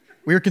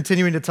We are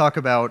continuing to talk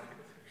about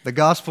the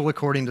gospel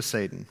according to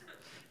Satan.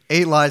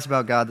 8 lies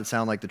about God that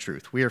sound like the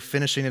truth. We are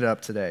finishing it up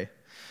today.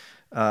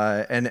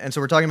 And so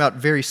we're talking about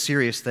very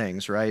serious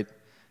things, right?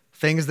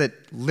 Things that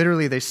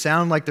literally they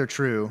sound like they're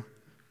true,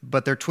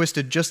 but they're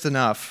twisted just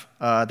enough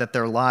that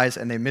they're lies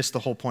and they miss the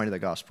whole point of the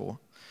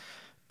gospel.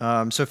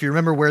 So if you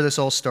remember where this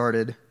all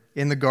started,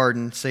 in the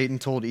garden, Satan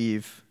told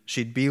Eve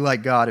she'd be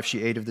like God if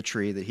she ate of the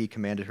tree that he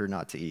commanded her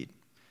not to eat.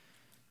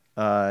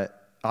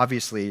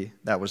 Obviously,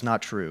 that was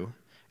not true.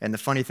 And the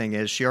funny thing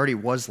is, she already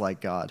was like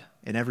God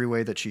in every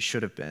way that she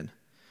should have been.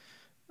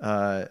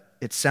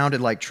 It sounded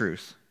like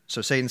truth.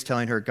 So Satan's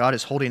telling her, God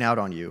is holding out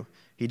on you.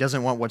 He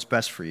doesn't want what's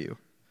best for you.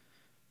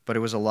 But it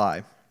was a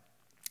lie.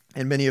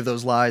 And many of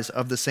those lies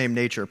of the same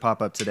nature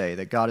pop up today,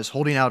 that God is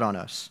holding out on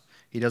us.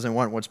 He doesn't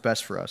want what's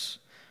best for us,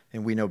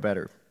 and we know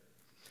better.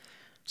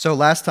 So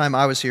last time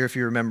I was here, if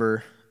you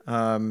remember,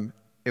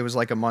 it was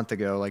like a month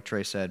ago, like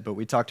Trey said, but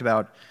we talked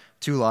about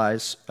 2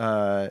 lies.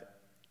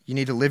 You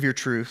need to live your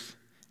truth,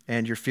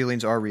 and your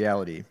feelings are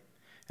reality.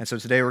 And so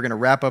today we're going to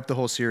wrap up the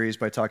whole series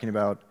by talking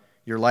about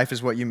your life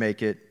is what you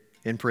make it,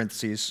 in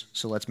parentheses,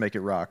 so let's make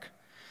it rock.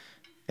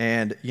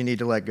 And you need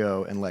to let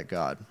go and let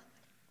God.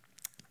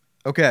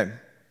 Okay,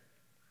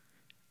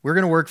 we're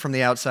going to work from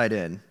the outside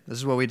in. This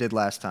is what we did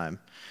last time.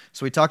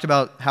 So we talked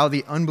about how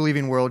the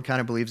unbelieving world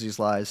kind of believes these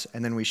lies,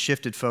 and then we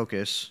shifted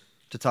focus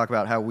to talk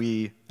about how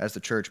we, as the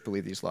church,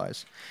 believe these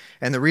lies.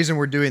 And the reason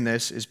we're doing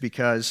this is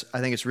because I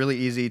think it's really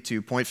easy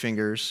to point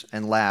fingers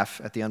and laugh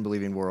at the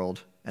unbelieving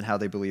world and how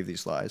they believe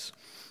these lies,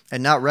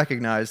 and not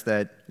recognize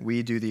that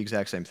we do the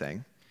exact same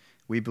thing.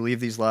 We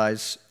believe these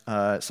lies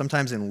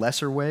sometimes in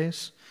lesser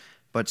ways,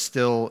 but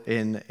still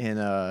in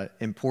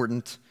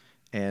important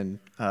and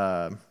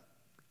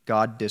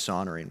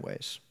God-dishonoring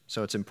ways.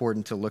 So it's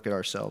important to look at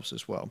ourselves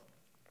as well.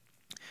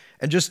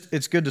 And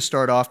it's good to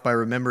start off by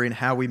remembering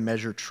how we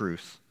measure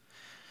truth.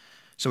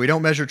 So we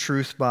don't measure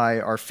truth by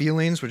our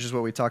feelings, which is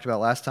what we talked about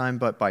last time,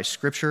 but by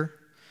Scripture.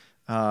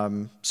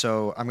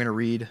 So I'm going to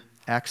read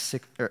Acts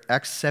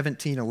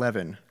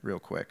 17:11 real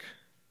quick.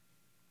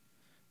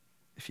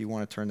 If you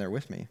want to turn there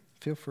with me,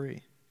 feel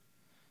free.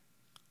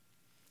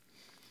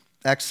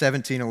 Acts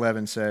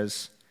 17:11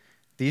 says,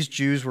 "These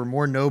Jews were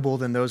more noble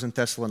than those in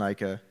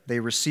Thessalonica. They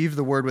received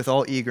the word with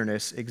all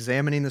eagerness,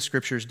 examining the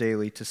Scriptures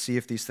daily to see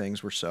if these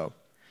things were so."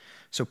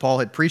 So Paul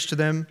had preached to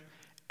them,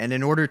 and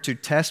in order to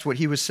test what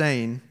he was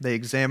saying, they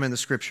examined the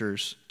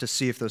Scriptures to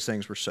see if those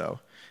things were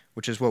so,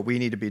 which is what we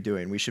need to be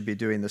doing. We should be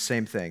doing the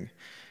same thing.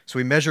 So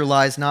we measure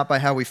lies not by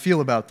how we feel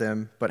about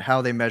them, but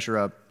how they measure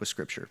up with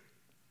Scripture.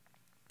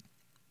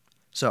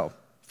 So,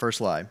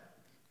 first lie,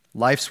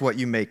 life's what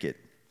you make it,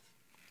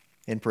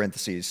 in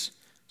parentheses,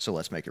 so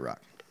let's make it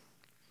rock.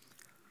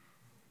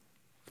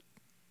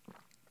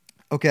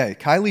 Okay,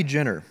 Kylie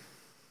Jenner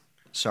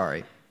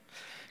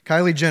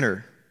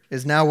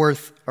is now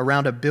worth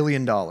around $1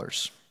 billion.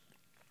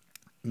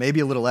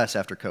 Maybe a little less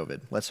after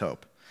COVID, let's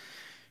hope.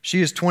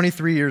 She is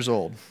 23 years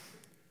old.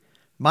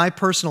 My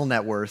personal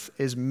net worth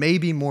is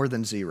maybe more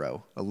than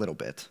 0, a little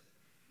bit,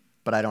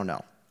 but I don't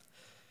know.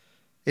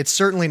 It's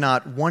certainly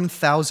not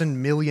 $1,000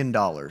 million,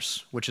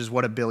 which is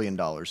what $1 billion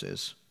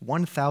is.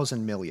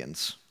 1,000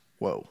 millions.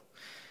 Whoa.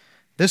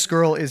 This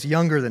girl is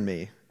younger than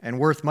me and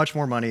worth much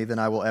more money than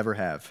I will ever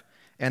have.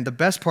 And the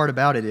best part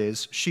about it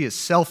is she is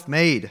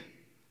self-made.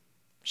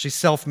 She's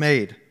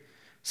self-made.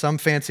 Some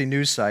fancy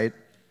news site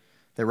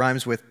that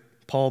rhymes with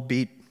Paul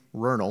Beat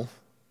Rernal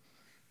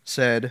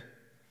said,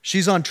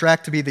 she's on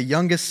track to be the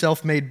youngest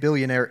self-made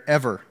billionaire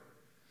ever.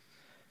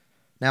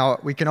 Now,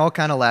 we can all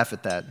kind of laugh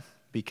at that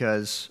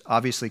because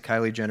obviously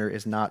Kylie Jenner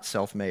is not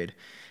self-made.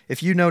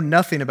 If you know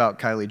nothing about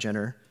Kylie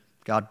Jenner,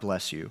 God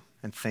bless you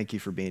and thank you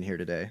for being here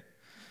today.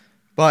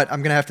 But I'm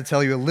going to have to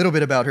tell you a little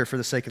bit about her for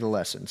the sake of the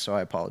lesson, so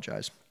I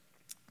apologize.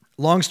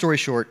 Long story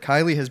short,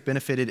 Kylie has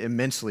benefited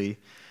immensely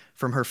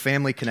from her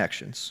family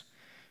connections.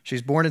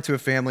 She's born into a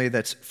family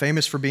that's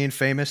famous for being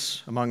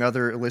famous, among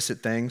other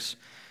illicit things,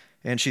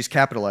 and she's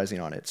capitalizing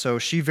on it. So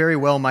she very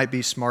well might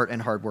be smart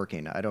and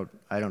hardworking. I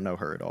don't know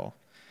her at all.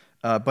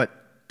 But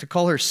to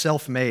call her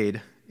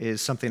self-made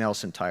is something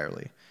else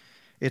entirely.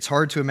 It's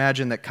hard to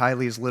imagine that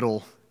Kylie's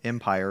little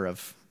empire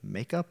of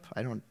makeup,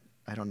 I don't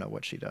know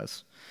what she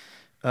does.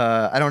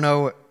 I don't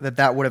know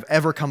that would have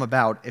ever come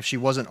about if she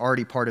wasn't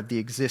already part of the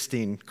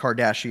existing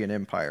Kardashian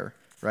empire,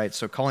 right?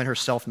 So calling her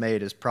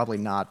self-made is probably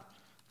not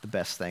the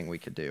best thing we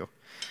could do.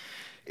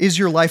 Is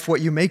your life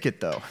what you make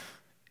it, though?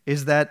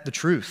 Is that the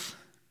truth?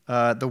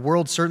 The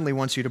world certainly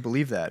wants you to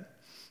believe that.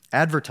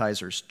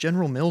 Advertisers,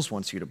 General Mills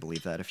wants you to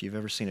believe that if you've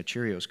ever seen a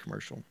Cheerios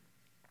commercial.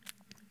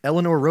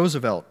 Eleanor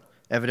Roosevelt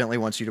evidently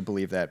wants you to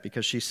believe that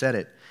because she said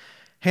it.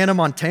 Hannah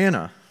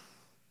Montana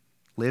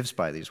lives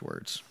by these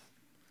words.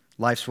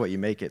 Life's what you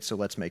make it, so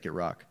let's make it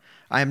rock.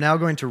 I am now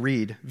going to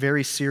read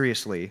very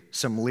seriously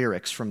some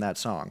lyrics from that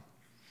song.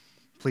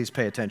 Please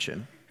pay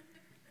attention.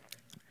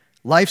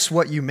 Life's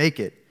what you make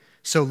it,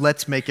 so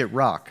let's make it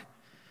rock.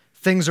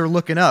 Things are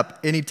looking up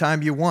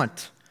anytime you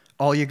want.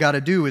 All you got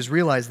to do is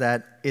realize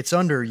that it's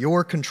under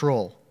your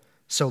control.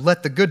 So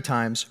let the good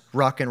times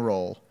rock and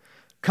roll.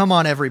 Come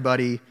on,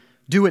 everybody,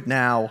 Do it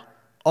now.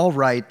 All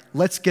right,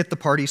 let's get the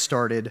party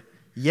started.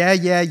 Yeah,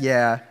 yeah,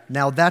 yeah.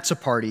 Now that's a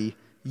party.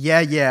 Yeah,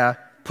 yeah.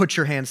 Put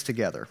your hands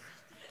together.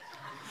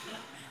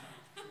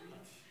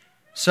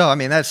 So, I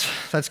mean,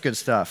 that's good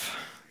stuff.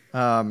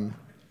 Much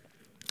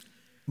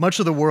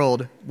of the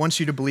world wants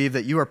you to believe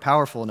that you are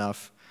powerful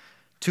enough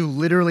to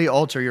literally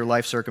alter your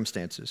life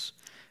circumstances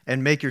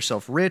and make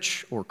yourself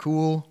rich or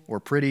cool or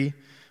pretty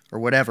or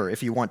whatever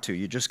if you want to.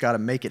 You just got to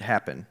make it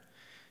happen.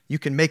 You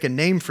can make a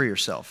name for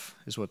yourself,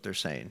 is what they're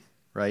saying,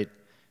 right?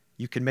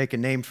 You can make a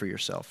name for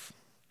yourself.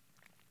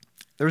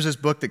 There was this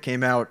book that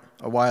came out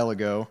a while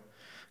ago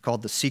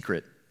called The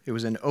Secret. It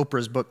was in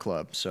Oprah's book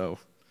club, so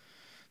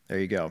there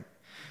you go.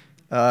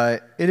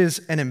 It is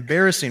an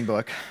embarrassing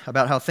book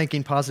about how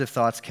thinking positive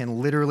thoughts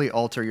can literally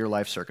alter your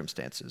life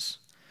circumstances.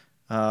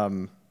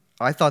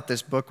 I thought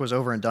this book was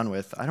over and done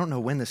with. I don't know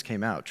when this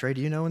came out. Trey,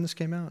 do you know when this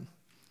came out?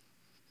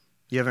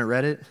 You haven't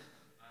read it?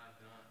 I have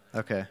not.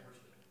 Okay.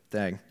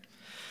 Dang.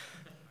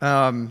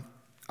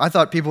 I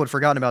thought people had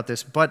forgotten about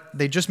this, but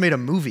they just made a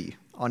movie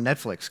on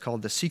Netflix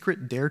called The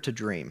Secret Dare to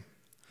Dream.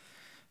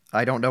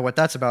 I don't know what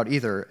that's about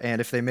either,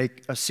 and if they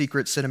make a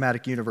secret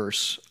cinematic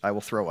universe, I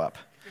will throw up.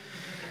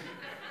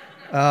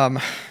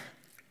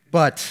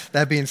 But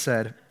that being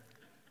said,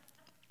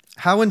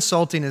 how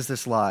insulting is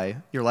this lie,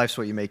 your life's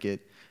what you make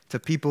it, to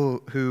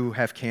people who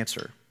have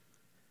cancer?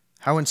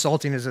 How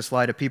insulting is this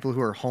lie to people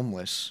who are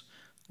homeless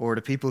or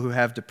to people who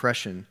have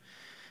depression?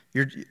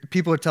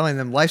 People are telling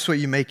them, life's what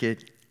you make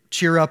it,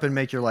 cheer up and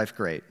make your life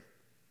great.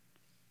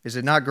 Is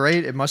it not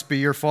great? It must be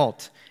your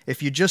fault.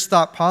 If you just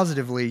thought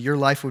positively, your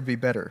life would be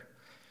better.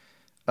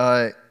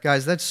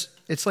 Guys,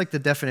 it's like the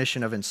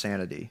definition of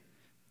insanity,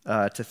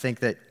 to think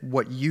that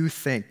what you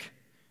think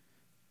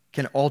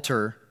can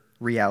alter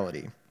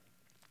reality.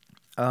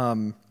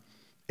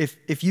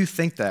 If you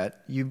think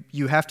that,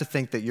 you have to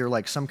think that you're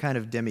like some kind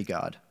of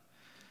demigod.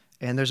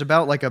 And there's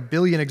about like 1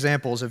 billion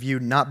examples of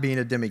you not being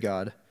a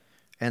demigod,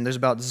 and there's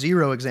about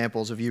 0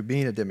 examples of you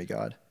being a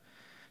demigod.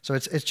 So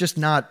it's just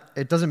not,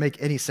 it doesn't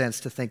make any sense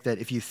to think that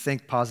if you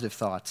think positive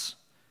thoughts,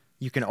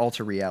 you can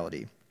alter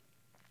reality.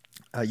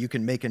 You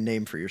can make a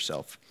name for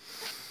yourself.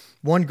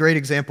 One great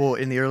example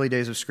in the early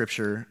days of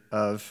Scripture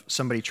of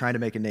somebody trying to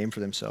make a name for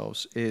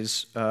themselves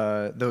is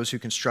those who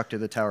constructed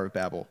the Tower of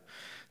Babel.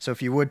 So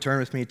if you would turn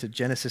with me to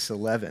Genesis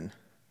 11.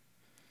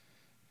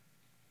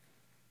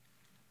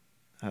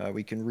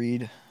 We can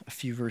read a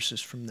few verses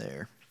from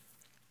there.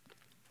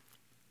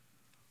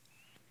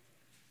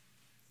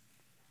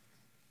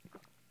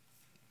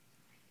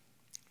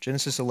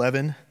 Genesis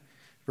 11,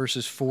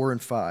 verses 4 and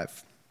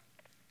 5.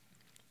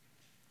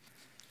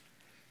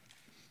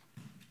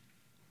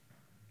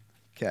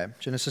 Okay,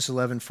 Genesis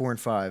 11, 4 and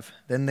 5.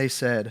 Then they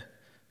said,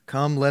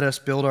 "Come, let us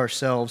build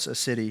ourselves a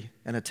city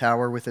and a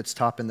tower with its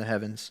top in the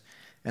heavens,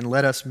 and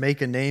let us make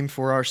a name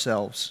for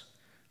ourselves,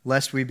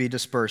 lest we be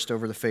dispersed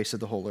over the face of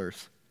the whole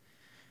earth."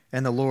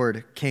 And the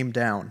Lord came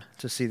down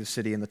to see the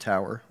city and the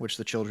tower which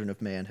the children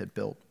of man had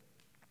built.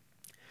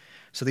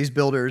 So these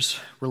builders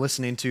were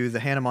listening to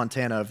the Hannah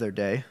Montana of their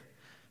day.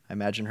 I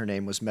imagine her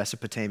name was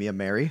Mesopotamia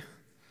Mary.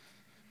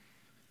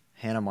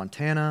 Hannah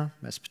Montana,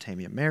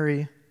 Mesopotamia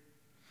Mary.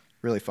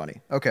 Really funny.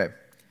 Okay.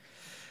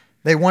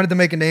 They wanted to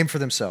make a name for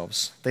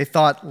themselves. They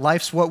thought,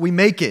 life's what we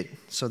make it,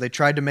 so they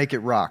tried to make it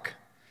rock.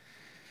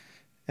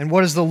 And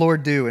what does the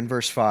Lord do in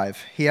verse 5?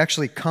 He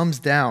actually comes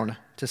down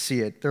to see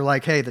it. They're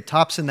like, hey, the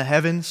top's in the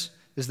heavens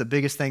is the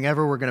biggest thing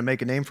ever. We're going to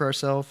make a name for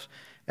ourselves.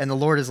 And the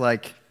Lord is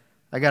like,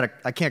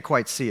 I can't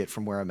quite see it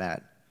from where I'm at.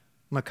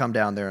 I'm going to come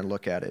down there and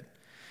look at it.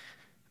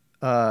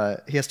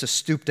 He has to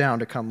stoop down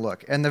to come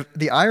look. And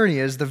the irony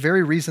is, the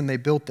very reason they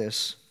built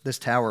this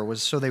tower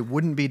was so they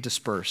wouldn't be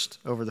dispersed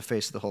over the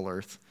face of the whole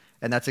earth.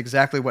 And that's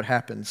exactly what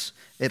happens.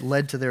 It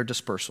led to their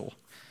dispersal.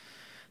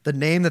 The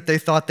name that they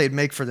thought they'd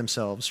make for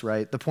themselves,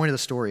 right? The point of the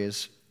story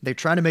is they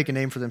try to make a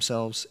name for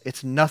themselves.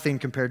 It's nothing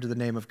compared to the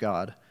name of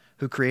God,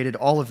 who created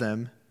all of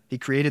them. He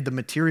created the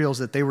materials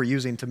that they were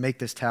using to make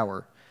this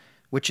tower,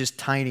 which is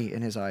tiny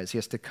in his eyes. He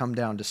has to come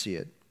down to see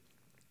it.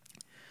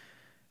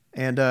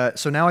 And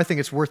so now I think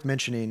it's worth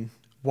mentioning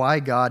why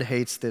God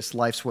hates this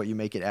life's what you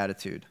make it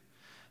attitude.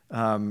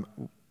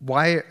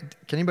 Why?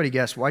 Can anybody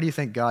guess? Why do you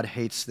think God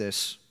hates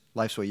this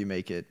life's what you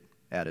make it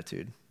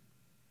attitude?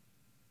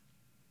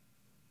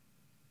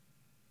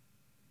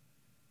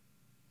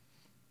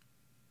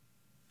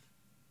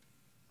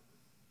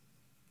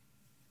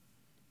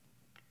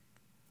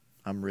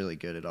 I'm really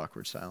good at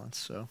awkward silence,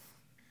 so.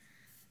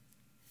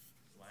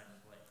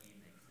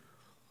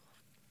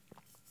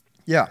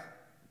 Yeah,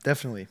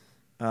 definitely.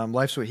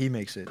 Life's what he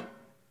makes it.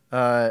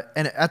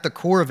 And at the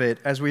core of it,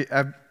 as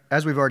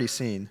we've already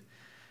seen,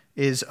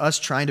 is us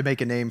trying to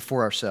make a name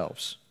for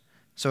ourselves.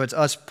 So it's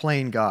us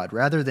playing God.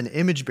 Rather than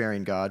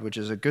image-bearing God, which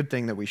is a good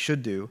thing that we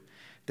should do,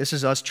 this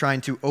is us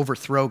trying to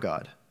overthrow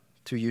God,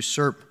 to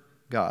usurp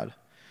God.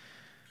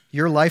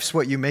 Your life's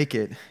what you make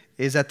it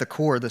is at the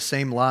core the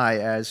same lie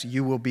as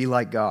you will be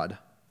like God,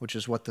 which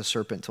is what the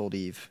serpent told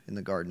Eve in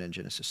the garden in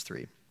Genesis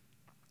 3.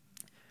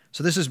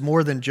 So this is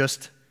more than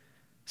just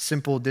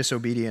simple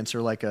disobedience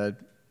or like a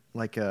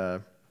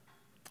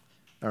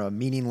a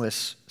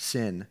meaningless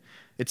sin.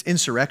 It's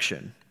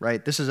insurrection,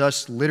 right? This is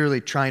us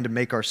literally trying to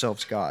make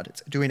ourselves God.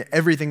 It's doing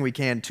everything we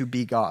can to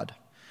be God.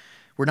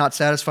 We're not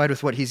satisfied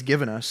with what he's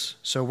given us,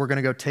 so we're going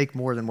to go take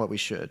more than what we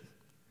should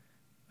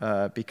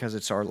because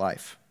it's our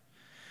life.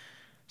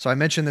 So I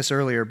mentioned this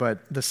earlier, but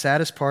the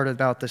saddest part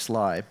about this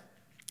lie,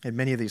 and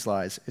many of these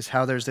lies, is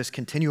how there's this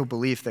continual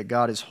belief that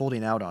God is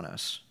holding out on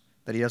us,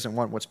 that he doesn't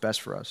want what's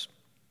best for us.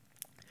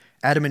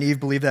 Adam and Eve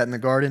believed that in the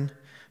garden.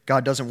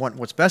 God doesn't want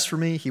what's best for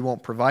me. He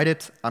won't provide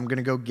it. I'm going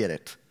to go get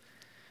it.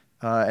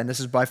 And this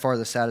is by far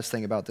the saddest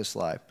thing about this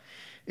lie.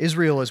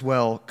 Israel as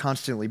well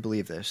constantly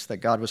believed this, that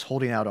God was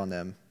holding out on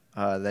them,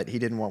 that he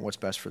didn't want what's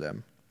best for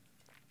them.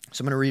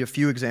 So I'm going to read a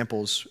few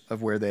examples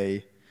of where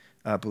they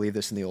believe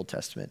this in the Old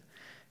Testament.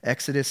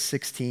 Exodus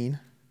 16,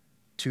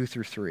 2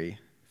 through 3,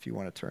 if you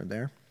want to turn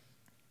there.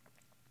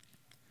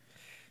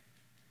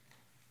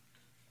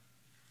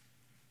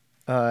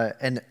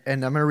 And I'm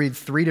going to read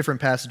 3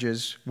 different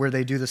passages where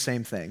they do the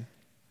same thing.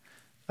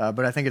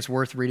 But I think it's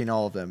worth reading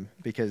all of them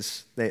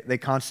because they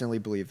constantly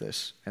believe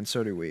this, and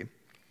so do we.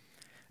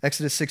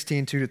 Exodus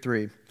 16, 2 to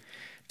 3.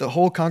 The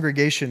whole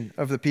congregation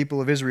of the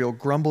people of Israel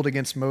grumbled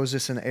against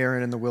Moses and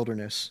Aaron in the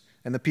wilderness.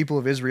 And the people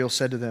of Israel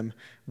said to them,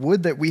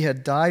 "Would that we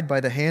had died by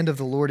the hand of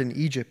the Lord in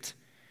Egypt,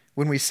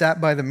 when we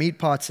sat by the meat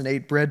pots and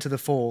ate bread to the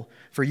full,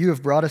 for you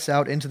have brought us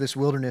out into this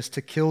wilderness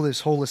to kill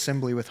this whole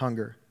assembly with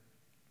hunger."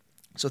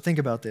 So think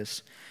about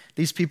this.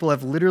 These people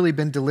have literally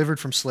been delivered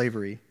from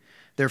slavery.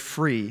 They're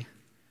free,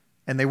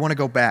 and they want to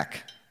go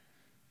back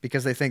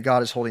because they think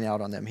God is holding out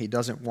on them. He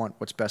doesn't want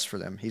what's best for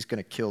them. He's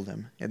going to kill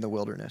them in the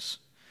wilderness.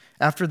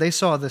 After they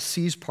saw the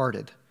seas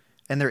parted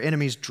and their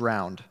enemies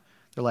drowned,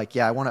 they're like,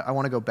 yeah, I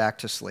want to go back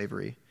to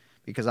slavery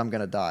because I'm going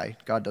to die.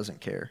 God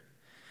doesn't care.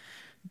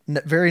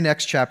 Very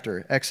next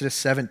chapter, Exodus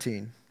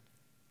 17,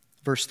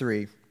 verse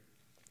 3.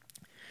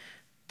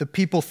 The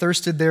people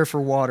thirsted there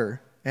for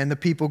water, and the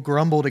people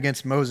grumbled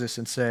against Moses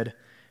and said,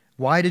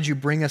 "Why did you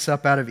bring us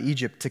up out of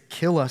Egypt to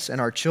kill us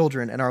and our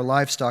children and our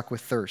livestock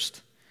with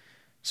thirst?"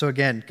 So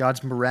again,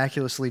 God's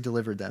miraculously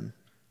delivered them.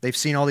 They've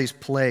seen all these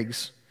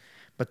plagues,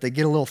 but they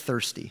get a little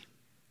thirsty,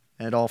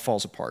 and it all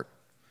falls apart.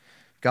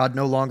 God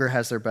no longer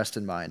has their best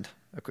in mind,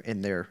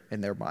 in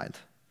their mind.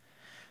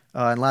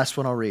 And last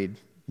one I'll read,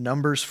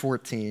 Numbers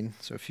 14,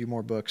 so a few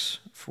more books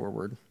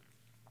forward.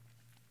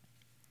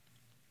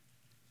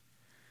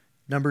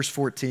 Numbers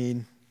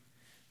 14,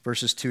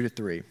 verses 2 to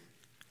 3.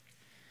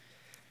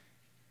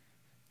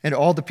 And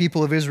all the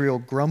people of Israel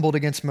grumbled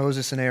against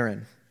Moses and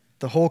Aaron.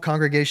 The whole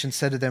congregation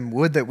said to them,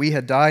 "Would that we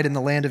had died in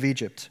the land of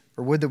Egypt,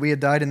 or would that we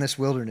had died in this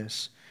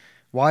wilderness.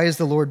 Why is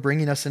the Lord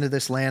bringing us into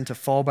this land to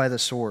fall by the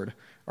sword?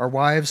 Our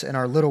wives and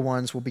our little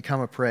ones will become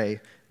a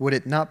prey. Would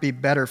it not be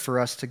better for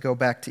us to go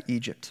back to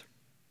Egypt?"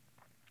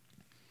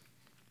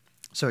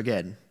 So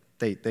again,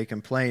 they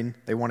complain,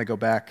 they want to go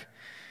back.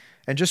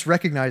 And just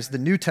recognize the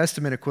New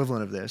Testament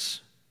equivalent of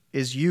this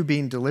is you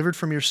being delivered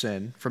from your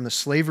sin, from the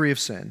slavery of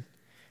sin,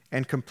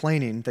 and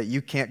complaining that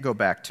you can't go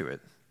back to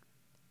it,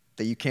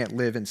 that you can't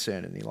live in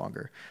sin any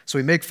longer. So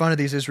we make fun of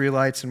these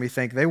Israelites and we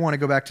think they want to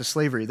go back to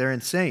slavery. They're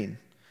insane.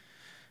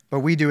 But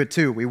we do it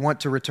too. We want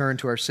to return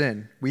to our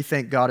sin. We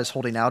think God is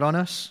holding out on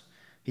us.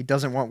 He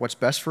doesn't want what's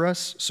best for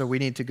us, so we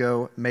need to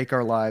go make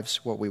our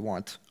lives what we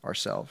want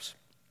ourselves.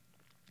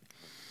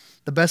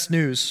 The best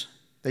news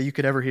that you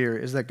could ever hear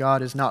is that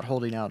God is not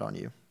holding out on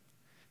you.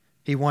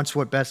 He wants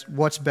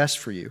what's best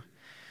for you.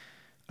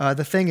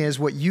 The thing is,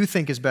 what you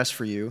think is best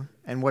for you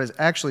and what is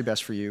actually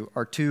best for you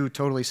are two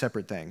totally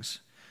separate things.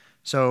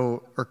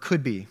 Or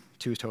could be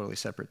two totally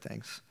separate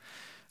things.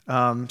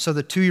 So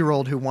the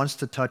 2-year-old who wants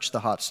to touch the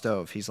hot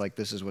stove, he's like,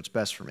 this is what's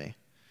best for me.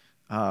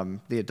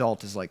 The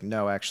adult is like,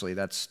 no, actually,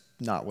 that's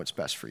not what's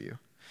best for you.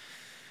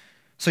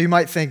 So you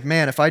might think,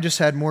 man, if I just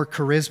had more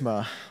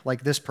charisma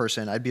like this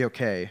person, I'd be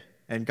okay,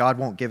 and God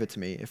won't give it to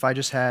me. If I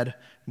just had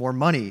more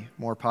money,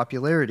 more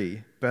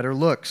popularity, better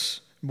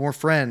looks, more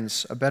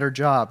friends, a better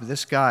job,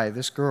 this guy,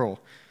 this girl,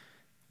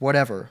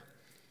 whatever.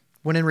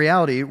 When in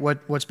reality,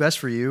 what's best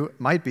for you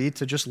might be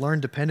to just learn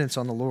dependence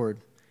on the Lord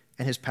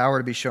and his power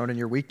to be shown in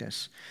your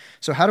weakness.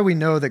 So how do we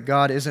know that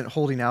God isn't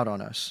holding out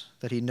on us,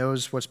 that he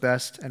knows what's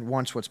best and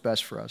wants what's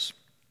best for us?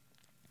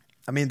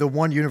 I mean, the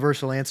one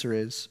universal answer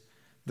is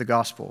the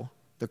gospel,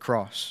 the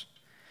cross.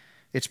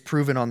 It's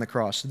proven on the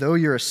cross. Though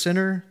you're a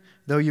sinner,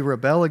 though you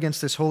rebel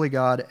against this holy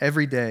God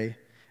every day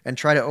and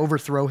try to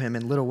overthrow him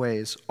in little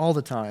ways all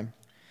the time,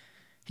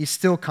 he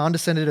still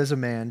condescended as a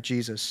man,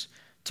 Jesus,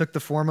 took the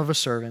form of a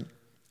servant,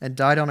 and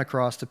died on a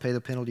cross to pay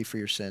the penalty for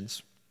your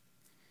sins.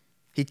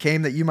 He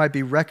came that you might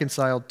be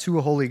reconciled to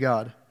a holy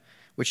God,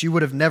 which you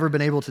would have never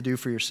been able to do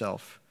for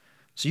yourself.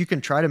 So you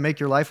can try to make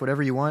your life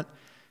whatever you want.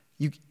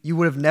 You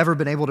would have never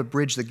been able to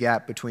bridge the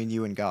gap between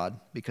you and God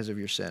because of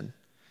your sin,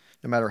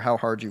 no matter how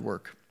hard you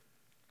work.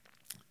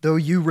 Though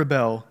you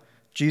rebel,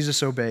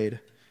 Jesus obeyed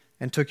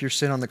and took your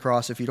sin on the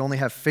cross if you'd only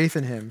have faith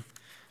in him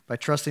by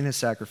trusting his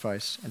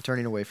sacrifice and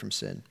turning away from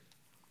sin.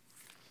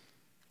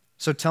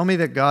 So tell me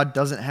that God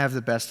doesn't have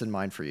the best in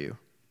mind for you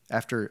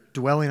after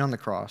dwelling on the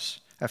cross,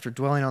 after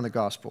dwelling on the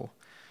gospel.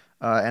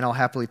 and I'll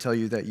happily tell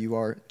you that you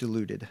are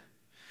deluded.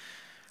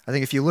 I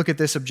think if you look at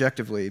this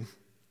objectively,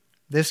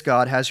 this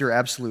God has your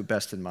absolute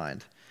best in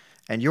mind.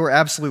 And your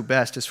absolute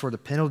best is for the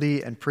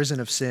penalty and prison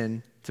of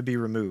sin to be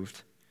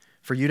removed,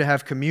 for you to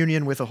have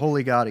communion with a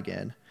holy God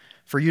again,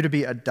 for you to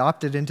be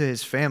adopted into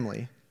his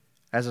family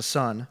as a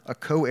son, a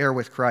co-heir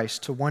with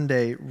Christ, to one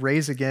day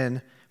raise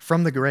again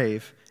from the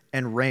grave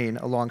and reign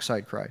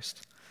alongside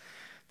Christ.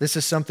 This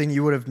is something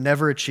you would have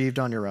never achieved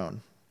on your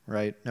own,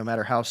 right? No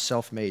matter how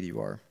self-made you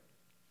are.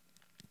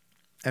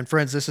 And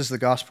friends, this is the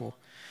gospel.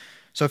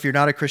 So if you're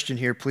not a Christian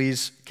here,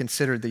 please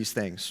consider these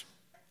things.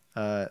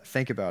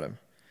 Think about them.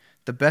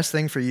 The best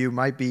thing for you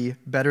might be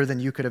better than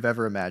you could have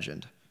ever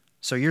imagined.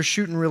 So you're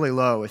shooting really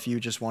low if you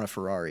just want a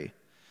Ferrari.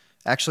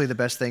 Actually, the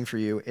best thing for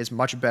you is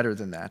much better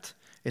than that.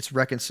 It's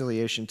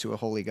reconciliation to a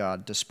holy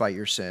God despite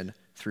your sin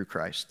through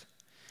Christ.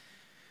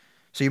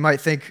 So you might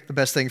think the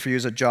best thing for you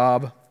is a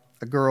job,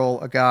 a girl,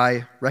 a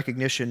guy,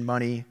 recognition,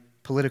 money,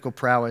 political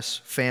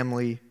prowess,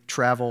 family,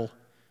 travel,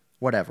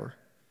 whatever.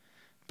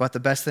 But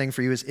the best thing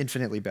for you is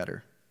infinitely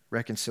better,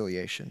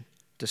 reconciliation,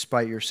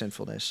 despite your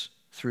sinfulness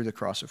through the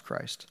cross of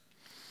Christ.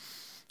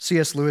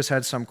 C.S. Lewis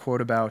had some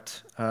quote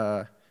about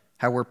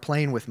how we're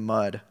playing with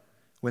mud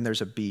when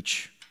there's a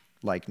beach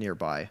like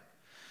nearby.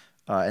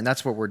 And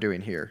that's what we're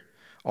doing here.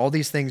 All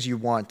these things you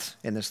want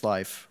in this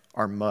life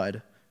are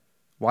mud.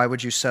 Why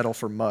would you settle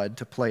for mud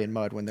to play in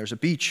mud when there's a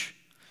beach?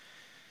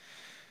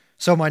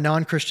 So my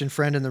non-Christian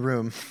friend in the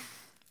room,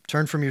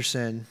 turn from your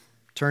sin,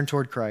 turn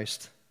toward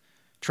Christ,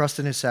 trust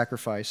in his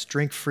sacrifice,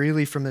 drink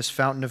freely from this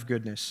fountain of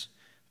goodness,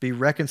 be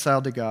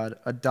reconciled to God,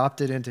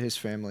 adopted into his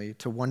family,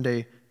 to one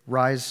day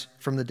rise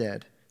from the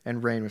dead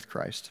and reign with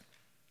Christ.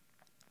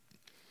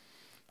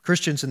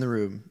 Christians in the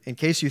room, in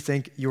case you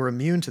think you're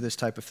immune to this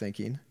type of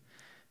thinking,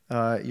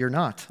 you're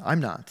not. I'm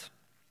not.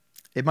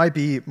 It might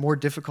be more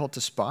difficult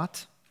to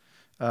spot,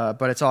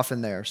 but it's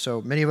often there. So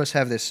many of us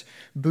have this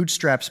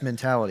bootstraps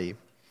mentality,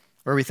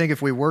 where we think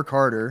if we work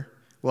harder,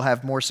 we'll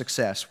have more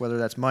success, whether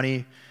that's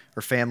money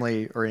or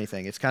family or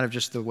anything. It's kind of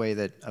just the way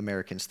that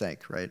Americans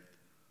think, right?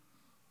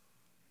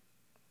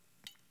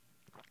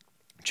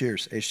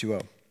 Cheers,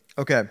 H2O.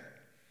 Okay.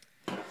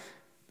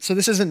 So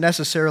this isn't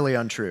necessarily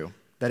untrue,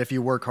 that if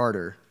you work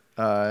harder,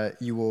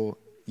 you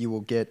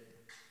will get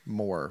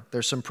more.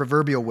 There's some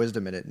proverbial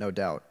wisdom in it, no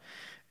doubt.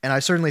 And I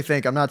certainly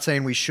think, I'm not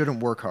saying we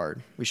shouldn't work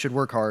hard. We should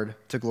work hard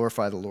to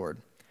glorify the Lord.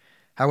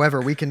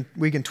 However, we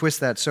can twist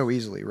that so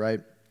easily,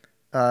 right?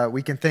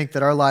 We can think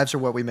that our lives are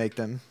what we make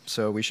them,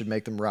 so we should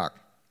make them rock.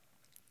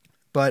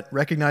 But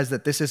recognize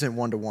that this isn't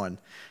one-to-one.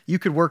 You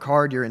could work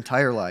hard your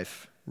entire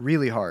life,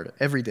 really hard,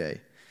 every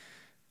day,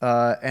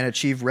 and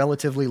achieve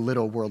relatively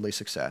little worldly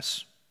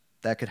success.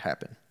 That could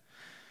happen.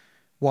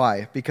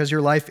 Why? Because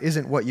your life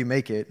isn't what you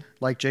make it.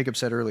 Like Jacob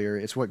said earlier,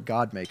 it's what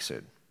God makes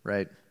it,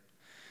 right?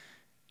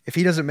 If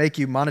he doesn't make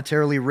you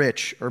monetarily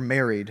rich or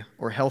married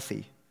or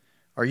healthy,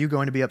 are you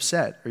going to be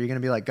upset? Are you going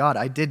to be like, God,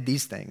 I did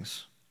these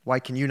things. Why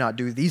can you not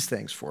do these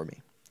things for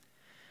me?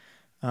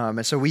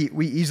 And so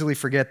we easily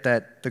forget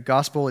that the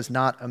gospel is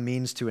not a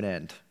means to an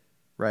end,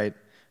 right?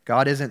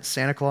 God isn't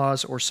Santa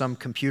Claus or some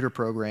computer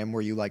program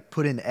where you like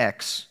put in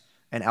X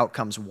and out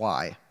comes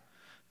Y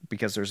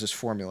because there's this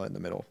formula in the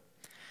middle.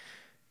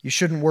 You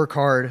shouldn't work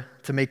hard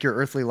to make your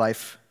earthly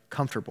life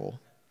comfortable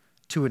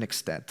to an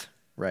extent,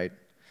 right?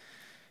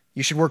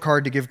 You should work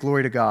hard to give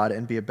glory to God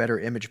and be a better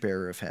image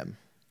bearer of him.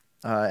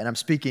 And I'm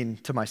speaking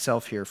to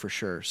myself here for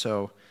sure.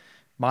 So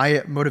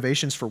my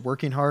motivations for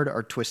working hard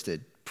are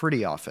twisted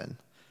pretty often.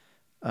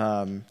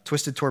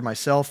 Twisted toward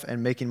myself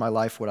and making my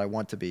life what I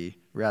want to be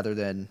rather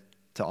than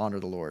to honor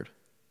the Lord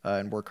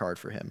and work hard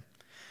for him.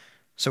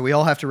 So we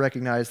all have to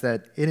recognize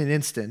that in an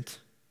instant,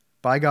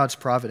 by God's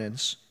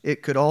providence,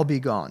 it could all be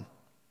gone.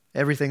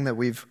 Everything that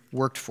we've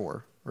worked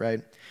for, right?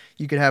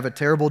 You could have a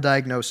terrible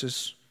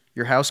diagnosis.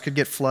 Your house could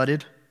get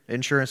flooded.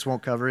 Insurance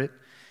won't cover it.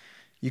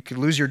 You could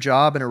lose your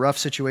job in a rough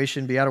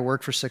situation, be out of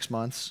work for 6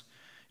 months.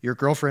 Your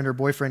girlfriend or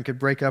boyfriend could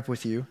break up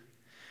with you.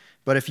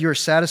 But if you are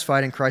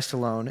satisfied in Christ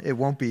alone, it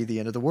won't be the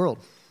end of the world,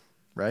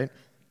 right?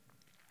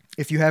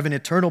 If you have an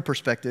eternal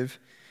perspective,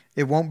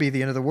 it won't be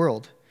the end of the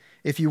world.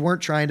 If you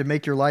weren't trying to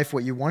make your life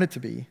what you want it to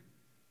be,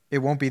 it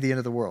won't be the end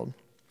of the world.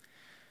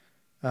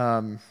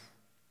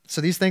 So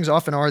these things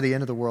often are the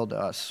end of the world to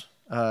us.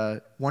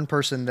 One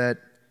person that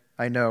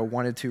I know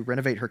wanted to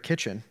renovate her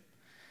kitchen,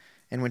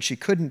 and when she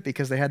couldn't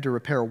because they had to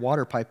repair a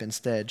water pipe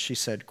instead, she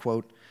said,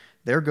 quote,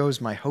 "There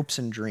goes my hopes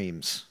and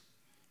dreams,"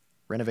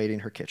 renovating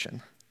her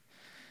kitchen.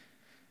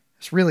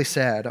 It's really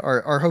sad.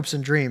 Our hopes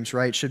and dreams,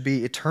 right, should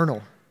be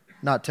eternal,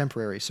 not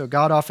temporary. So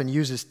God often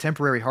uses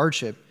temporary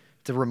hardship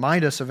to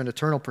remind us of an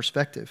eternal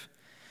perspective.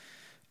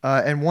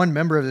 And one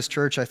member of this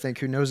church, I think,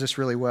 who knows this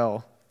really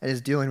well and is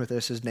dealing with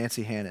this is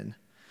Nancy Hannon.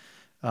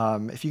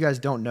 If you guys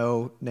don't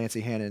know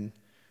Nancy Hannon,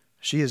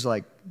 she is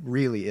like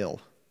really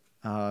ill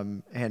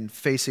and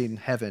facing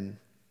heaven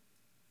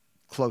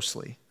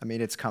closely. I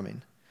mean, it's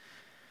coming.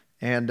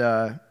 And,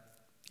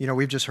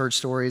 we've just heard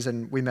stories,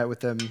 and we met with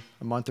them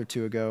a month or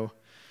two ago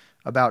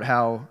about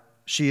how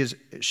she's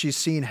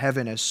seen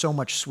heaven as so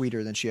much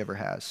sweeter than she ever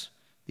has.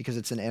 because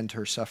it's an end to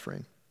her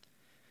suffering.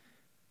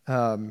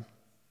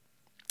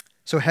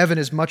 So heaven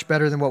is much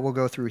better than what we'll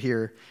go through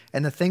here.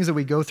 And the things that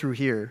we go through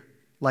here,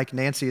 like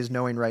Nancy is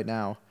knowing right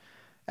now,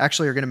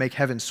 actually are going to make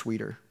heaven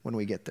sweeter when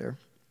we get there.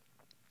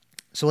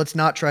 So let's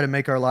not try to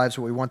make our lives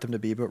what we want them to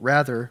be, but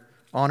rather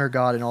honor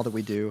God in all that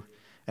we do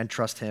and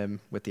trust him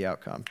with the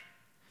outcome.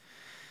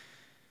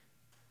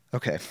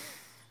 Okay,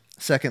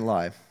 second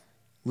lie,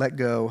 let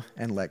go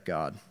and let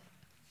God.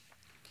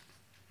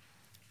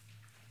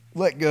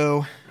 Let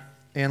go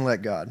and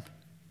let God.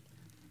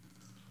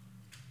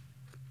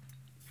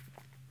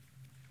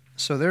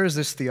 So there is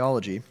this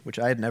theology, which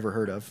I had never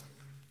heard of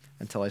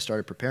until I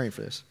started preparing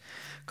for this,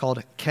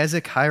 called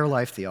Keswick Higher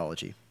Life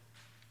Theology.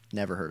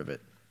 Never heard of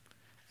it.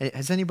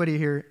 Has anybody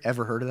here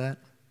ever heard of that?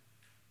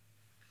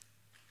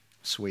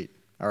 Sweet.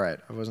 All right,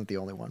 I wasn't the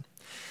only one.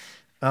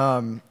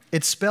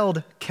 It's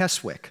spelled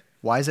Keswick.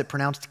 Why is it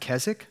pronounced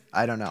Keswick?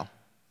 I don't know,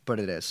 but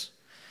it is.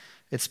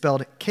 It's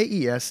spelled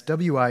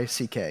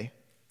Keswick.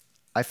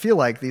 I feel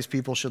like these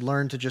people should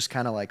learn to just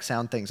kind of like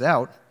sound things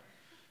out,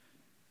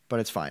 but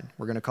it's fine.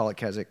 We're going to call it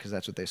Keswick because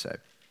that's what they say.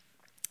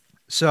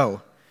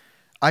 So,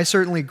 I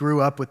certainly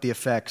grew up with the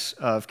effects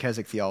of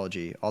Keswick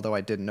theology, although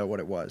I didn't know what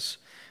it was.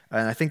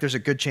 And I think there's a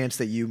good chance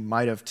that you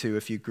might have too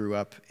if you grew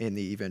up in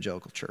the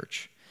evangelical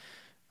church.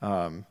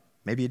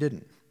 Maybe you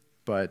didn't,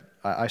 but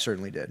I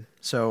certainly did.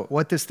 So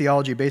what this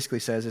theology basically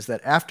says is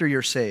that after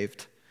you're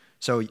saved,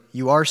 so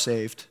you are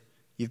saved,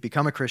 you've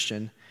become a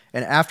Christian,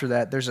 and after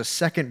that, there's a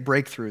second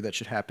breakthrough that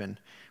should happen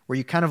where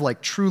you kind of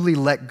like truly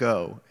let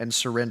go and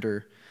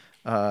surrender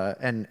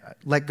and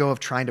let go of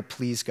trying to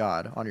please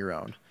God on your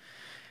own.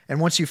 And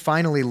once you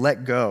finally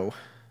let go,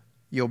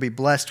 you'll be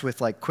blessed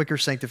with like quicker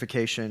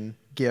sanctification,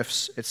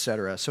 gifts,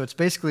 etc. So it's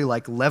basically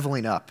like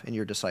leveling up in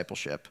your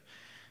discipleship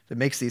that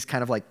makes these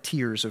kind of like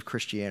tiers of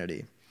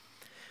Christianity.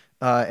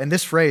 And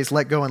this phrase,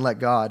 let go and let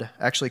God,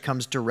 actually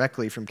comes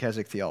directly from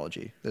Keswick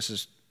theology. This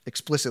is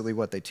explicitly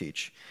what they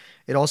teach.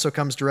 It also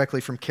comes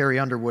directly from Carrie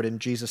Underwood in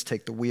Jesus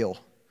Take the Wheel.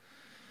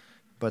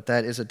 But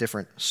that is a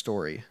different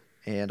story,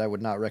 and I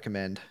would not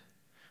recommend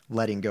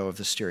letting go of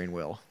the steering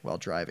wheel while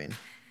driving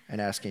and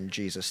asking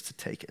Jesus to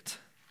take it.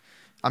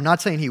 I'm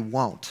not saying he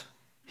won't.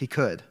 He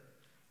could,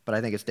 but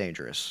I think it's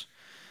dangerous.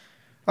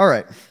 All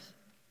right.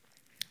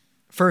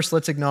 First,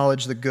 let's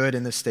acknowledge the good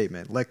in this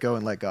statement, let go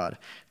and let God.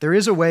 There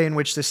is a way in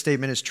which this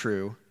statement is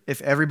true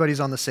if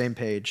everybody's on the same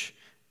page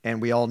and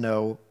we all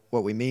know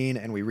what we mean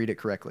and we read it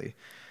correctly.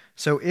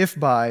 So if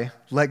by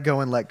let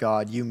go and let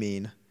God you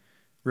mean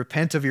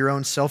repent of your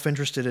own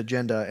self-interested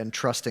agenda and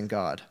trust in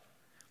God,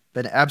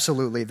 then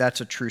absolutely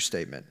that's a true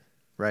statement,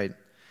 right?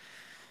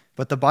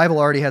 But the Bible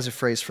already has a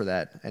phrase for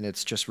that, and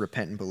it's just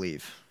repent and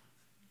believe.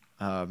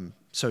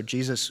 So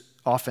Jesus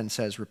often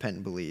says repent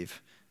and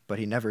believe, but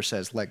he never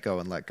says let go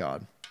and let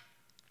God.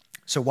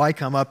 So why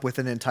come up with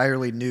an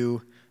entirely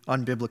new,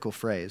 unbiblical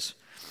phrase?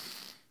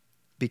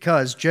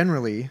 Because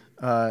generally,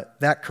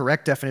 that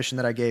correct definition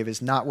that I gave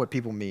is not what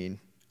people mean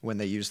when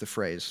they use the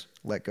phrase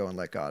let go and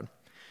let God.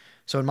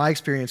 So in my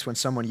experience, when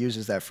someone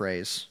uses that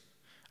phrase,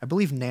 I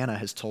believe Nana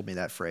has told me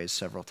that phrase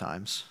several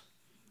times.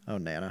 Oh,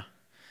 Nana.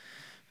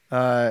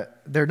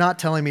 They're not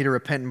telling me to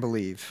repent and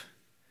believe.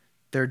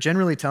 They're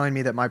generally telling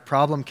me that my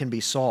problem can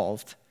be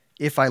solved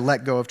if I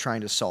let go of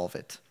trying to solve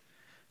it.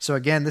 So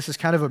again, this is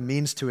kind of a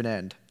means to an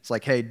end. It's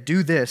like, hey,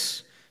 do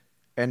this,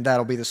 and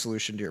that'll be the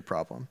solution to your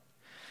problem.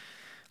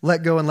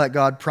 Let go and let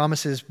God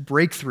promises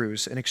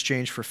breakthroughs in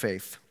exchange for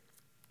faith.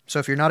 So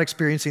if you're not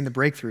experiencing the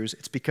breakthroughs,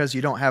 it's because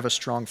you don't have a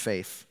strong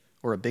faith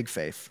or a big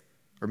faith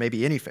or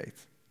maybe any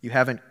faith. You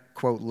haven't,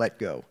 quote, let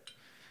go.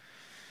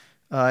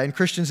 And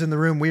Christians in the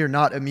room, we are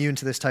not immune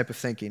to this type of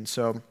thinking.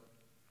 So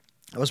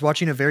I was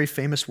watching a very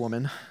famous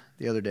woman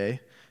the other day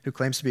who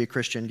claims to be a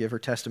Christian give her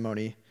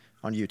testimony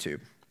on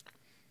YouTube.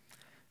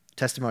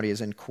 Testimony is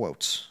in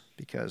quotes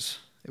because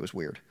it was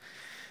weird.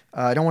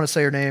 I don't want to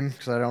say her name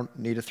because I don't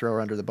need to throw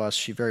her under the bus.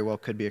 She very well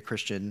could be a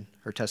Christian.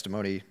 Her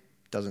testimony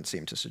doesn't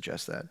seem to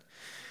suggest that.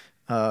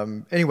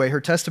 Anyway,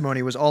 her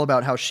testimony was all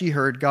about how she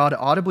heard God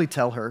audibly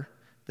tell her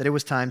that it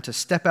was time to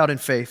step out in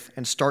faith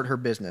and start her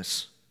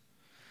business.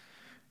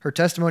 Her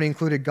testimony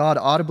included God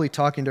audibly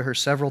talking to her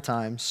several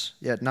times,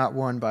 yet not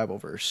one Bible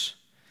verse.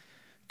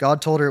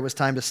 God told her it was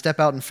time to step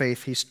out in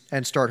faith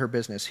and start her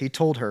business. He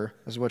told her,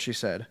 this is what she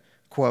said,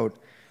 quote,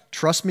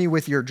 "Trust me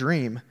with your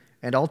dream,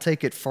 and I'll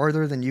take it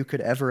farther than you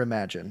could ever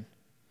imagine."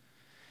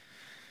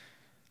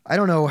 I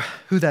don't know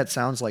who that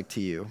sounds like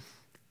to you,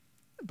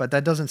 but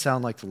that doesn't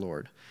sound like the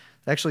Lord.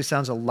 It actually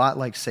sounds a lot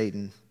like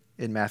Satan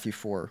in Matthew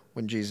 4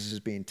 when Jesus is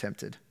being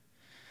tempted.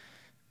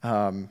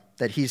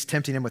 That he's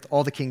tempting him with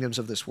all the kingdoms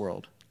of this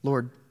world.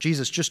 Lord,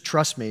 Jesus, just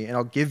trust me and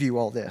I'll give you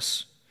all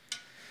this.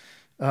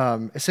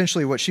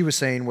 Essentially what she was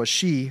saying was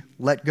she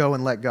let go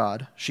and let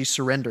God. She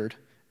surrendered,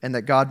 and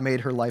that God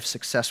made her life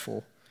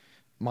successful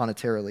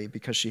monetarily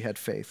because she had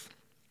faith.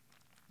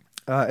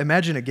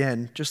 Imagine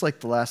again, just like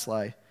the last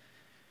lie,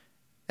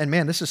 and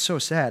man, this is so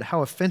sad,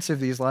 how offensive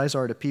these lies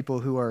are to people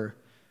who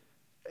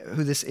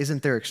this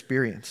isn't their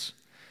experience.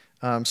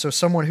 So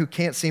someone who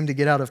can't seem to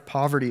get out of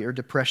poverty or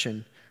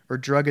depression or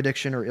drug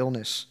addiction or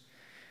illness.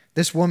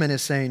 This woman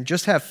is saying,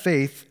 just have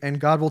faith and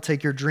God will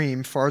take your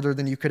dream farther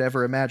than you could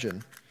ever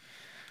imagine.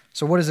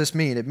 So what does this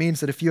mean? It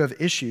means that if you have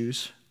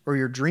issues or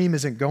your dream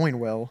isn't going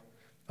well,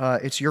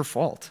 it's your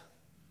fault,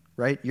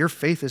 right? Your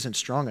faith isn't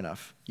strong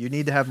enough. You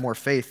need to have more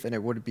faith and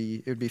it would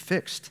be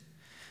fixed.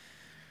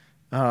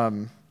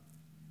 A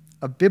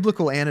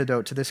biblical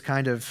antidote to this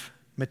kind of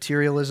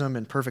materialism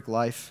and perfect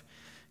life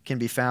can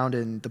be found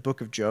in the book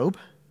of Job.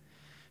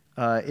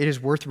 It is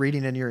worth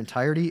reading in your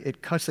entirety.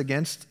 It cuts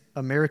against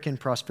American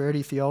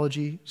prosperity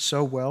theology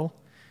so well,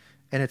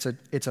 and it's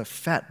a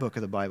fat book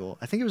of the Bible.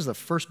 I think it was the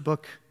first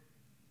book,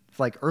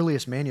 like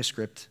earliest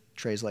manuscript,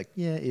 Trey's like,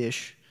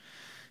 ish,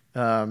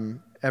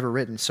 ever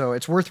written. So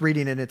it's worth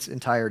reading in its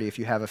entirety if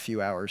you have a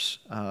few hours.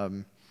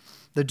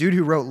 The dude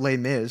who wrote Les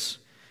Mis,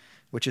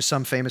 which is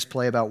some famous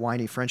play about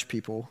whiny French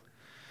people,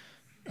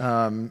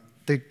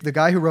 the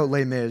guy who wrote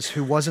Les Mis,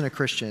 who wasn't a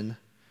Christian,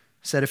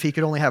 said if he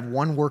could only have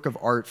one work of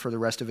art for the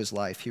rest of his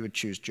life, he would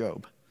choose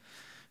Job.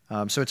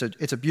 So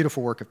it's a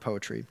beautiful work of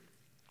poetry.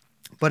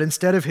 But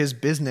instead of his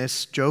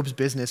business, Job's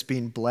business,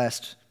 being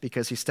blessed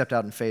because he stepped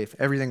out in faith,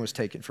 everything was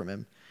taken from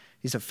him.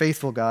 He's a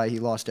faithful guy. He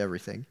lost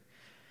everything.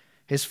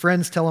 His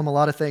friends tell him a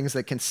lot of things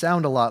that can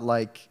sound a lot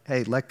like,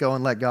 hey, let go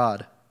and let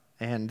God,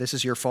 and this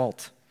is your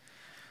fault.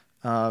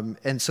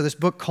 And so this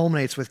book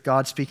culminates with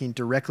God speaking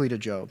directly to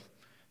Job,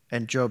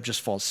 and Job just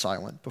falls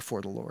silent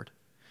before the Lord.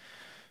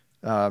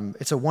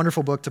 It's a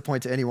wonderful book to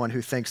point to anyone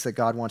who thinks that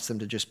God wants them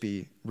to just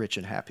be rich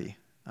and happy.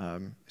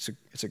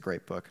 It's a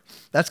great book.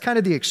 That's kind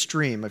of the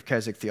extreme of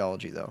Keswick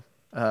theology, though.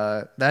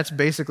 That's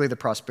basically the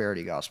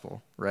prosperity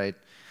gospel, right?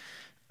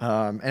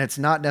 And it's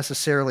not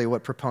necessarily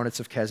what proponents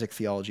of Keswick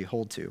theology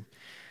hold to.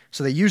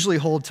 So they usually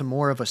hold to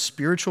more of a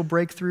spiritual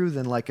breakthrough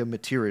than like a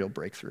material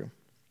breakthrough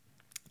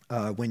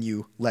when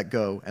you let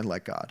go and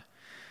let God.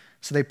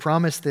 So they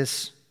promise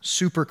this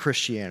super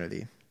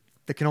Christianity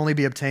that can only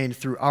be obtained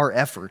through our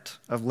effort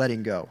of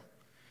letting go.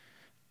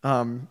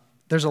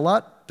 There's a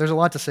lot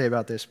to say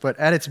about this, but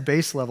at its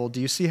base level, do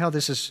you see how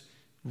this is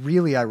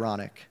really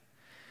ironic?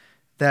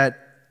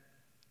 That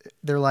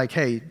they're like,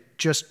 hey,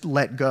 just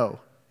let go.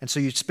 And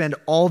so you spend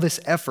all this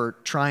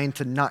effort trying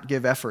to not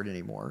give effort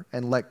anymore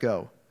and let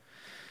go.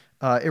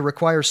 It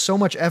requires so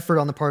much effort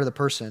on the part of the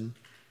person,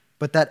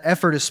 but that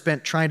effort is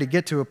spent trying to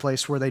get to a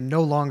place where they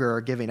no longer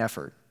are giving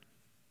effort,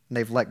 and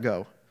they've let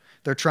go.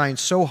 They're trying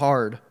so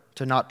hard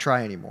to not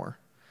try anymore.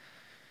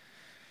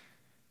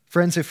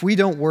 Friends, if we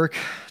don't work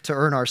to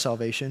earn our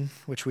salvation,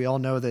 which we all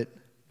know that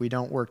we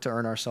don't work to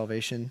earn our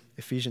salvation,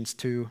 Ephesians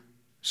 2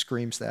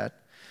 screams that,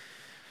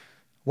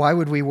 why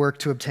would we work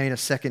to obtain a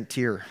second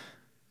tier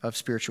of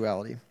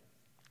spirituality?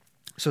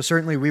 So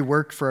certainly we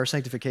work for our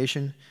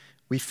sanctification.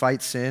 We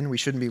fight sin. We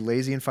shouldn't be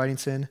lazy in fighting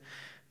sin.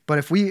 But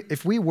if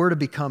we were to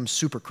become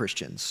super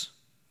Christians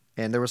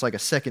and there was like a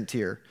second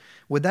tier,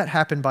 would that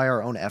happen by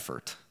our own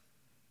effort?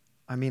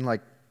 I mean,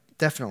 like,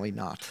 definitely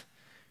not.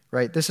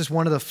 Right? This is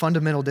one of the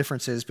fundamental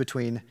differences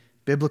between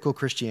biblical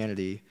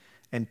Christianity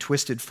and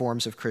twisted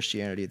forms of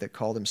Christianity that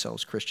call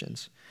themselves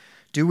Christians.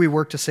 Do we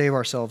work to save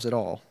ourselves at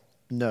all?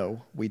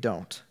 No, we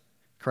don't.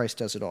 Christ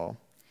does it all.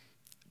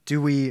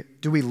 Do we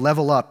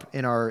level up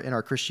in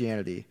our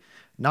Christianity?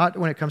 Not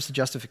when it comes to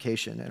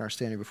justification and our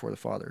standing before the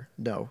Father.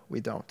 No, we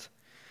don't.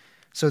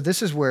 So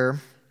this is where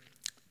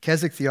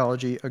Keswick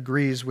theology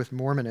agrees with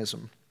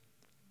Mormonism,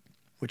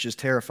 which is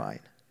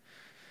terrifying.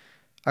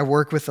 I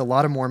work with a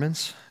lot of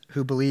Mormons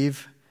who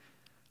believe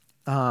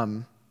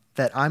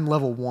that I'm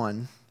level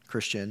 1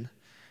 Christian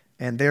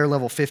and they're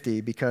level 50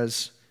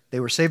 because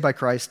they were saved by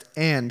Christ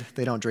and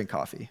they don't drink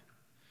coffee.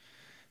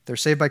 They're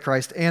saved by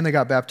Christ and they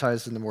got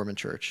baptized in the Mormon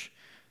church.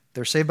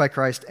 They're saved by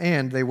Christ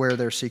and they wear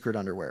their secret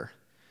underwear,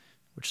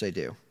 which they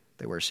do.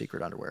 They wear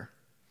secret underwear.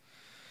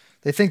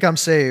 They think I'm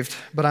saved,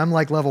 but I'm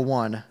like level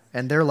 1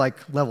 and they're like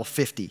level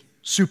 50,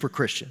 super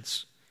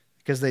Christians,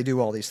 because they do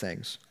all these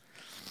things.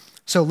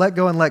 So let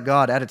go and let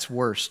God at its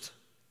worst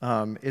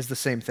is the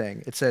same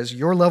thing. It says,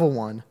 you're level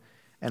 1,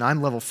 and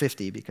I'm level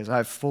 50 because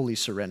I've fully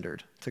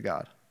surrendered to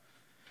God.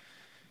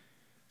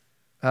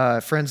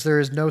 Friends, there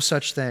is no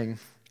such thing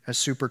as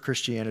super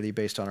Christianity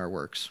based on our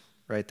works,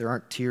 right? There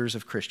aren't tiers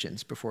of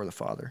Christians before the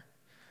Father.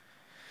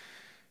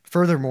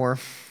 Furthermore,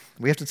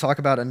 we have to talk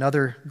about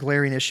another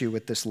glaring issue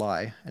with this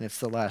lie, and it's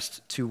the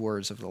last 2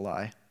 words of the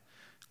lie.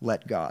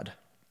 Let God.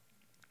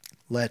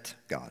 Let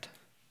God.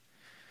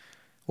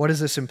 What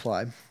does this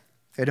imply?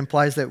 It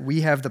implies that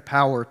we have the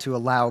power to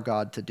allow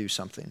God to do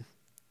something.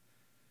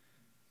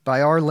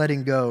 By our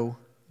letting go,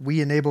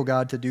 we enable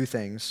God to do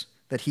things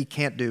that he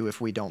can't do if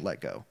we don't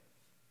let go,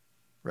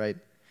 right?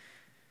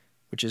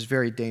 Which is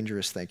very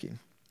dangerous thinking.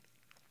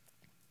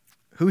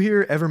 Who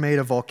here ever made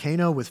a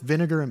volcano with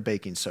vinegar and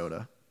baking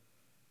soda?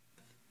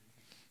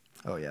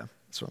 Oh yeah,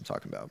 that's what I'm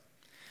talking about.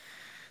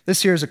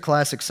 This here is a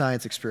classic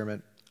science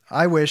experiment.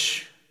 I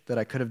wish that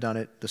I could have done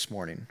it this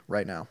morning,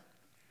 right now.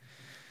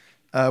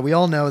 We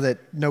all know that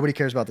nobody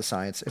cares about the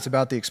science. It's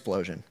about the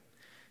explosion.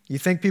 You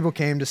think people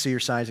came to see your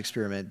science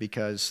experiment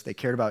because they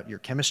cared about your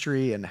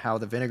chemistry and how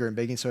the vinegar and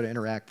baking soda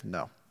interact?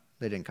 No,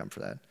 they didn't come for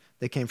that.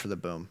 They came for the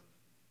boom.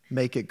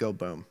 make it go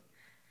boom.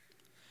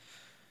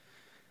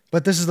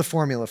 But this is the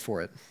formula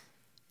for it.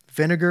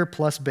 Vinegar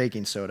plus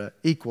baking soda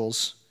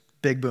equals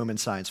Big Boom in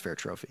Science Fair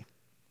trophy.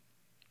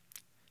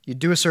 You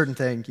do a certain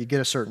thing, you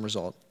get a certain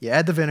result. You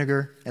add the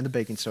vinegar and the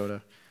baking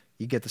soda,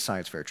 you get the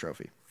Science Fair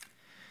trophy.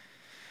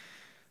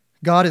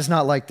 God is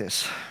not like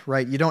this,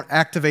 right? You don't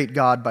activate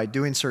God by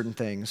doing certain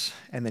things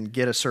and then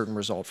get a certain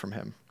result from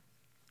him.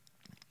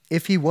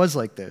 If he was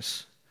like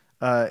this,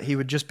 he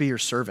would just be your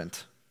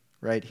servant,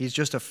 right? He's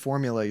just a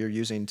formula you're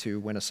using to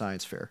win a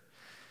science fair.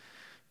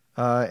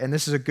 And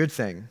this is a good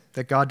thing,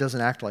 that God doesn't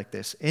act like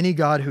this. Any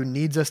God who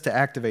needs us to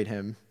activate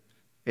him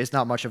is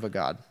not much of a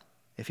God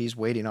if he's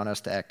waiting on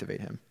us to activate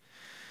him.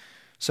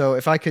 So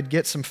if I could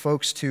get some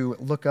folks to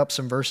look up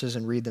some verses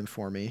and read them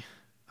for me,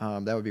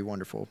 that would be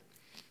wonderful.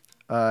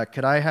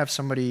 Could I have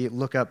somebody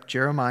look up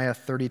Jeremiah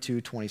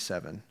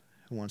 32:27?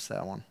 Who wants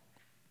that one?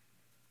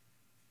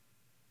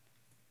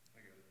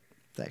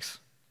 Thanks.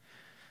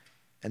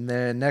 And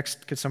then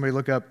next, could somebody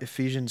look up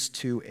Ephesians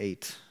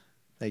 2:8?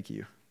 Thank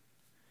you.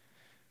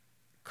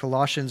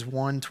 Colossians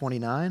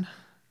 1:29.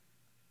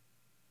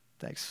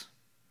 Thanks.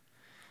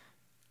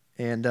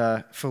 And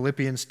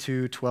Philippians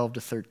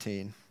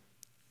 2:12-13.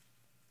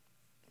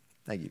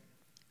 Thank you.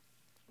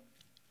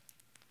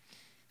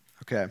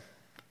 Okay.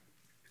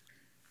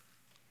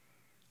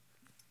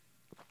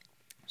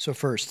 So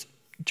first,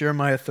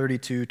 Jeremiah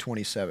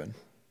 32:27.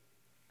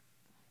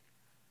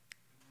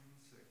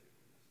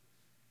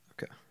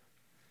 Okay.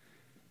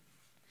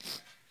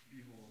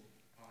 Behold,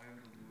 I am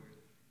the Lord,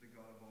 the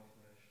God of all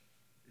flesh.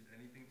 Is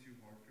anything too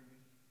hard for me?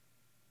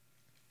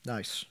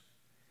 Nice.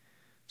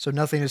 So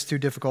nothing is too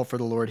difficult for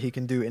the Lord. He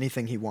can do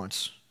anything he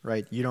wants,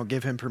 right? You don't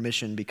give him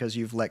permission because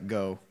you've let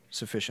go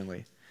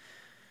sufficiently.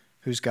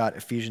 Who's got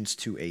Ephesians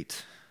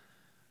 2:8?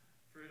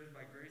 For it is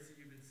by grace that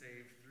you've been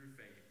saved through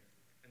faith,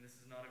 and this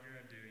is not of your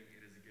own doing,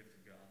 it is a gift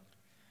of God.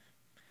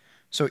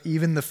 So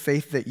even the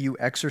faith that you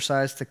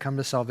exercise to come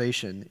to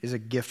salvation is a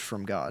gift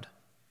from God.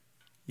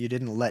 You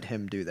didn't let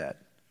him do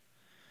that.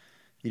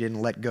 You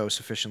didn't let go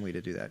sufficiently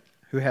to do that.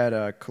 Who had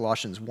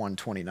Colossians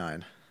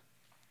 1:29?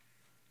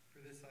 For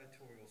this I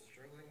toil,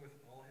 struggling with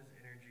all his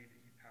energy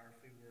that he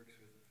powerfully works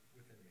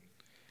within me.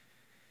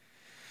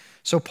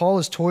 So Paul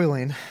is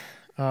toiling.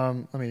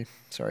 I'm going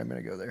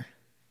to go there.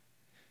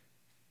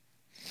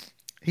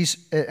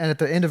 And at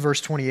the end of verse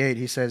 28,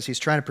 he says he's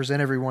trying to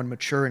present everyone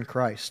mature in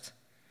Christ.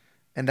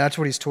 And that's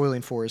what he's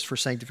toiling for, is for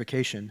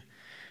sanctification.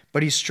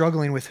 But he's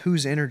struggling with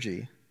whose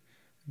energy?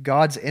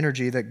 God's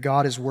energy that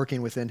God is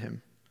working within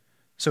him.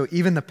 So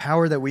even the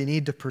power that we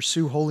need to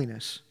pursue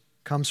holiness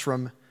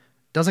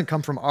doesn't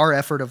come from our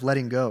effort of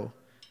letting go,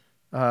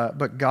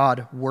 but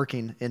God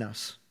working in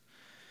us.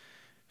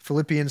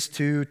 Philippians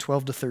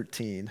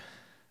 2:12-13.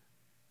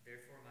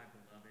 Therefore, my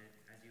beloved,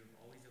 as you have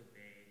always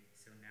obeyed,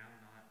 so now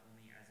not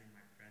only as in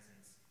my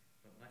presence,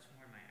 but much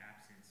more in my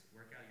absence,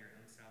 work out your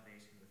own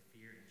salvation with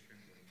fear and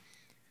trembling.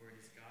 For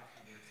it is God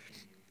who works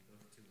in you,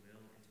 both to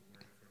will and to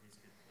work for his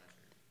good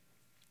pleasure.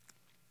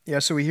 Yeah,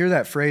 so we hear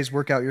that phrase,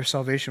 work out your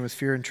salvation with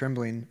fear and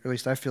trembling. Or at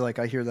least I feel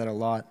like I hear that a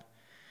lot.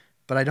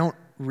 But I don't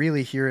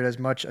really hear it as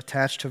much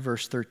attached to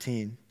verse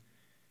 13,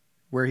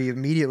 where he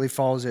immediately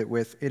follows it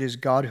with, it is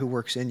God who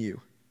works in you.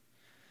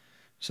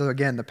 So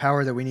again, the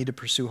power that we need to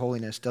pursue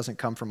holiness doesn't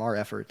come from our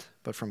effort,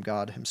 but from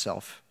God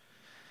himself.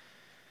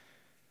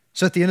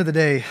 So at the end of the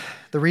day,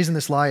 the reason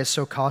this lie is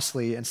so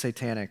costly and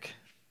satanic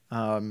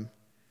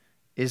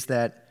is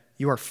that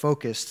you are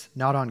focused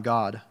not on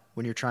God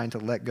when you're trying to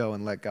let go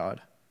and let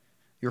God.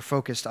 You're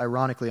focused,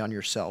 ironically, on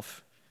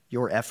yourself,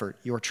 your effort,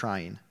 your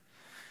trying.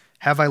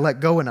 Have I let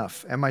go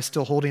enough? Am I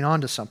still holding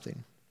on to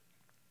something?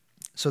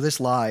 So this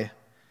lie,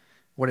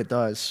 what it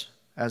does,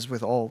 as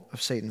with all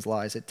of Satan's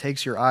lies, it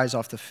takes your eyes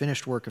off the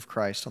finished work of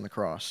Christ on the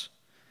cross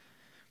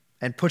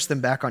and puts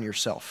them back on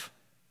yourself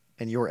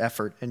and your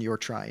effort and your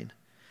trying.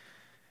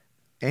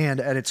 And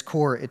at its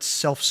core, it's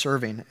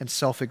self-serving and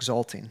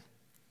self-exalting.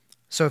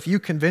 So if you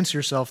convince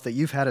yourself that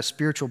you've had a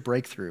spiritual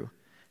breakthrough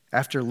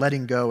after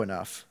letting go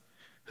enough,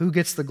 who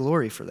gets the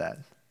glory for that?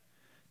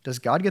 Does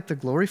God get the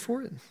glory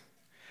for it?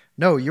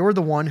 No, you're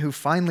the one who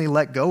finally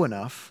let go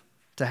enough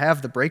to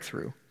have the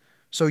breakthrough,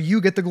 so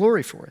you get the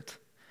glory for it.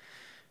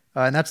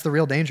 And that's the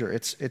real danger.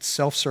 It's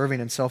self-serving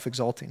and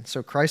self-exalting.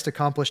 So Christ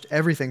accomplished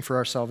everything for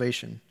our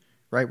salvation,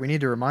 right? We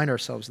need to remind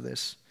ourselves of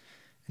this.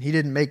 And he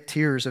didn't make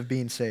tiers of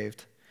being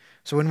saved.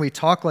 So when we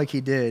talk like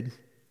he did,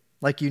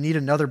 like you need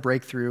another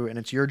breakthrough and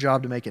it's your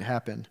job to make it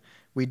happen,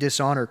 we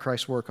dishonor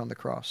Christ's work on the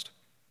cross.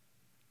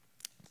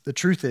 The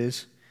truth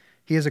is,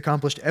 he has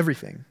accomplished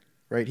everything,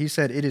 right? He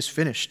said, it is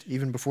finished,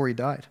 even before he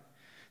died.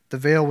 The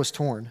veil was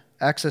torn,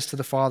 access to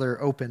the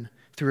Father open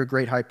through a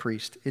great high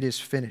priest. It is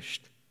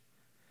finished.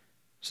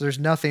 So there's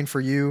nothing for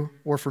you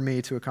or for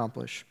me to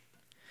accomplish.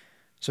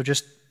 So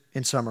just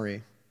in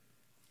summary,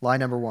 lie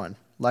number one,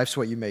 life's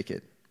what you make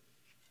it.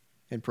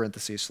 In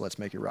parentheses, so let's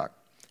make it rock.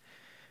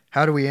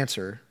 How do we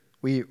answer?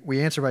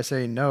 We answer by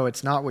saying, no,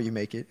 it's not what you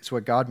make it. It's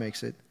what God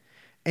makes it.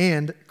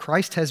 And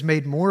Christ has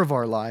made more of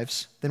our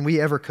lives than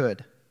we ever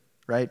could,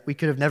 right? We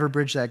could have never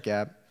bridged that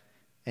gap,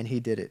 and he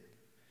did it.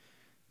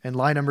 And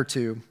lie number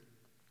 2,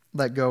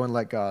 let go and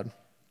let God.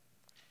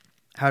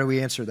 How do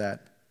we answer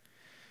that?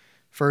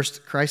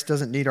 First, Christ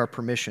doesn't need our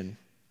permission,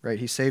 right?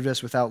 He saved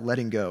us without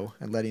letting go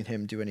and letting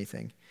him do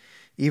anything.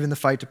 Even the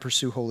fight to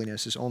pursue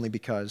holiness is only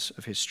because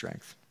of his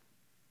strength.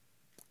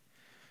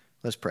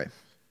 Let's pray.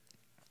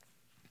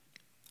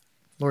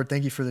 Lord,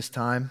 thank you for this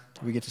time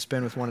we get to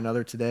spend with one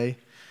another today,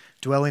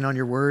 dwelling on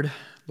your word.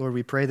 Lord,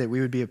 we pray that we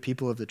would be a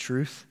people of the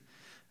truth.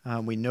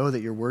 We know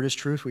that your word is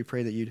truth. We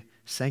pray that you'd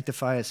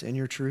sanctify us in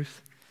your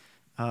truth.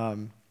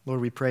 Lord,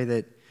 we pray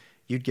that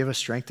you'd give us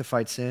strength to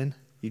fight sin.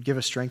 You'd give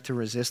us strength to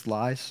resist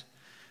lies.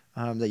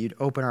 That you'd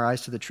open our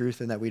eyes to the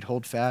truth and that we'd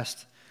hold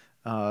fast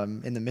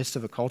in the midst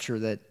of a culture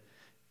that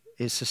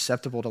is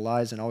susceptible to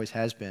lies and always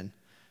has been.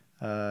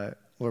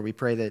 Lord, we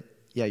pray that,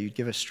 you'd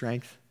give us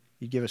strength,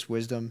 you'd give us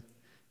wisdom,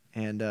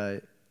 and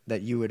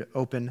that you would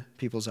open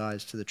people's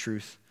eyes to the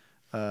truth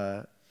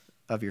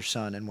of your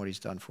Son and what he's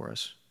done for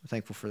us. We're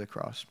thankful for the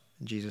cross.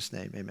 In Jesus'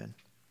 name, amen.